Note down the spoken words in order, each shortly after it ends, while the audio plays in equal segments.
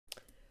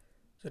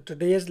So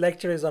today's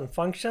lecture is on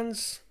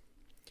functions.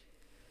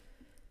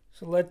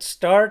 So let's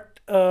start.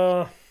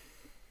 So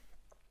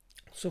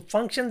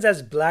functions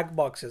as black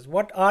boxes.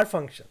 What are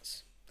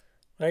functions,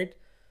 right?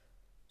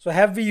 So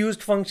have we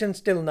used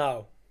functions till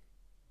now?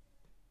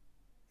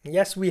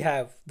 Yes, we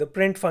have. The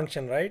print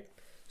function, right?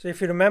 So if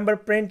you remember,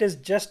 print is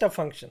just a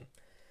function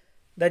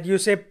that you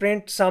say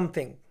print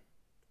something.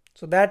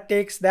 So that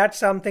takes that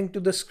something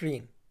to the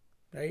screen,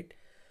 right?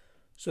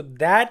 So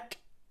that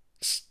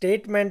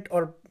statement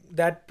or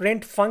that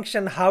print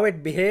function, how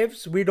it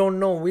behaves, we don't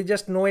know. We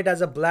just know it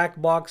as a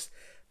black box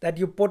that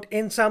you put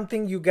in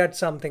something, you get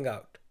something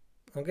out.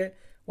 Okay.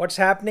 What's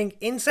happening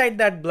inside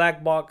that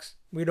black box,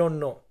 we don't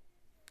know,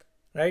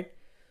 right?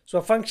 So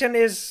a function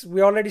is,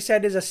 we already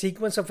said, is a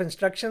sequence of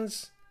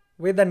instructions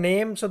with a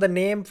name. So the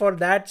name for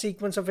that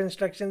sequence of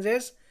instructions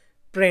is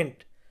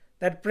print,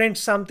 that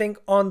prints something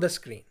on the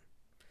screen.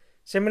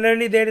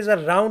 Similarly, there is a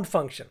round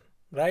function,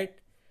 right?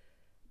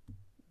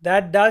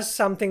 That does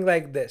something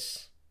like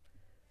this,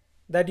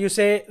 that you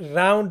say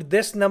round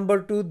this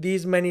number to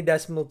these many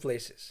decimal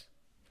places.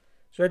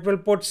 So it will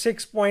put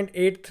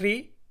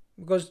 6.83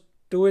 because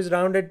 2 is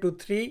rounded to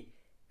 3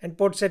 and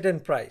puts it in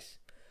price.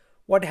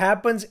 What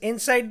happens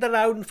inside the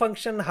round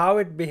function, how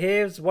it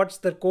behaves, what's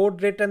the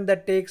code written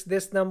that takes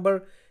this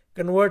number,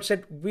 converts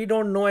it, we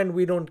don't know and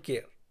we don't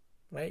care,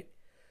 right?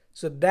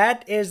 So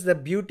that is the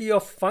beauty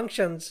of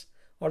functions,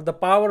 or the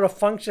power of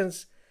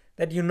functions,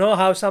 that you know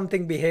how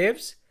something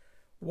behaves,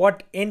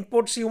 what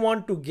inputs you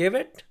want to give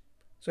it.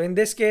 So in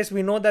this case,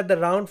 we know that the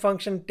round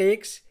function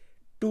takes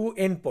 2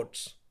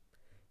 inputs.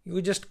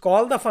 You just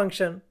call the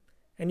function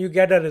and you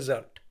get a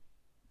result.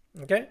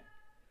 Okay.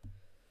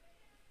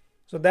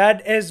 So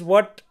that is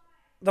what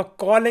the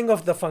calling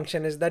of the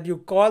function is, that you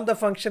call the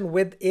function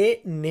with a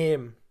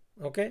name.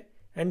 Okay.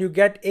 And you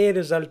get a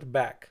result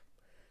back.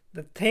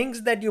 The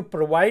things that you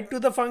provide to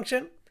the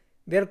function,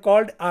 they're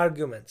called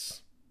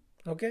arguments.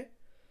 Okay.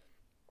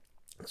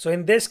 So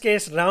in this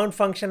case, round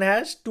function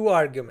has 2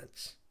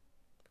 arguments.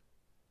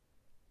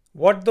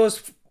 What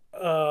those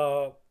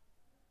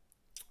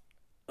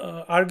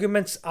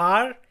arguments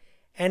are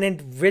and in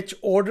which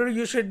order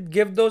you should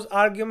give those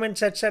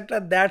arguments, etc.,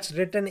 that's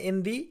written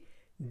in the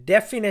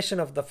definition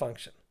of the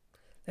function.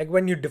 Like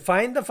when you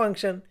define the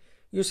function,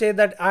 you say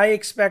that I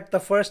expect the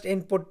first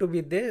input to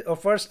be this, or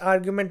first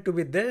argument to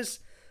be this,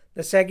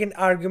 the second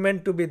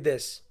argument to be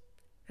this,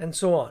 and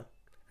so on.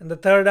 And the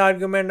third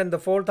argument and the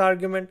fourth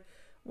argument,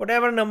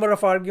 whatever number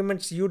of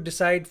arguments you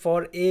decide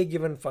for a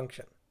given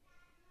function.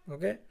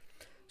 Okay.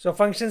 So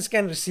functions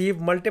can receive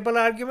multiple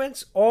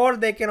arguments, or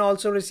they can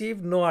also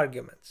receive no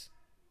arguments.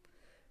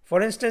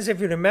 For instance, if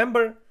you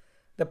remember,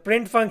 the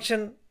print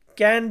function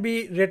can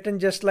be written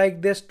just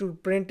like this to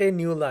print a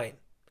new line,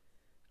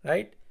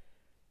 right?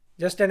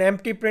 Just an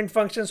empty print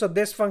function. So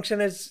this function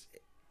is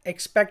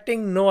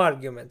expecting no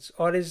arguments,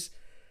 or is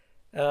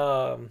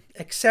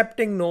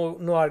accepting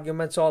no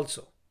arguments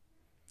also.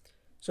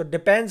 So it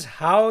depends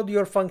how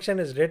your function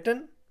is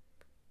written,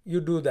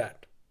 you do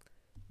that.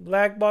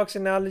 Black box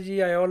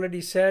analogy, I already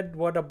said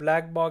what a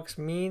black box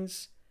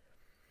means.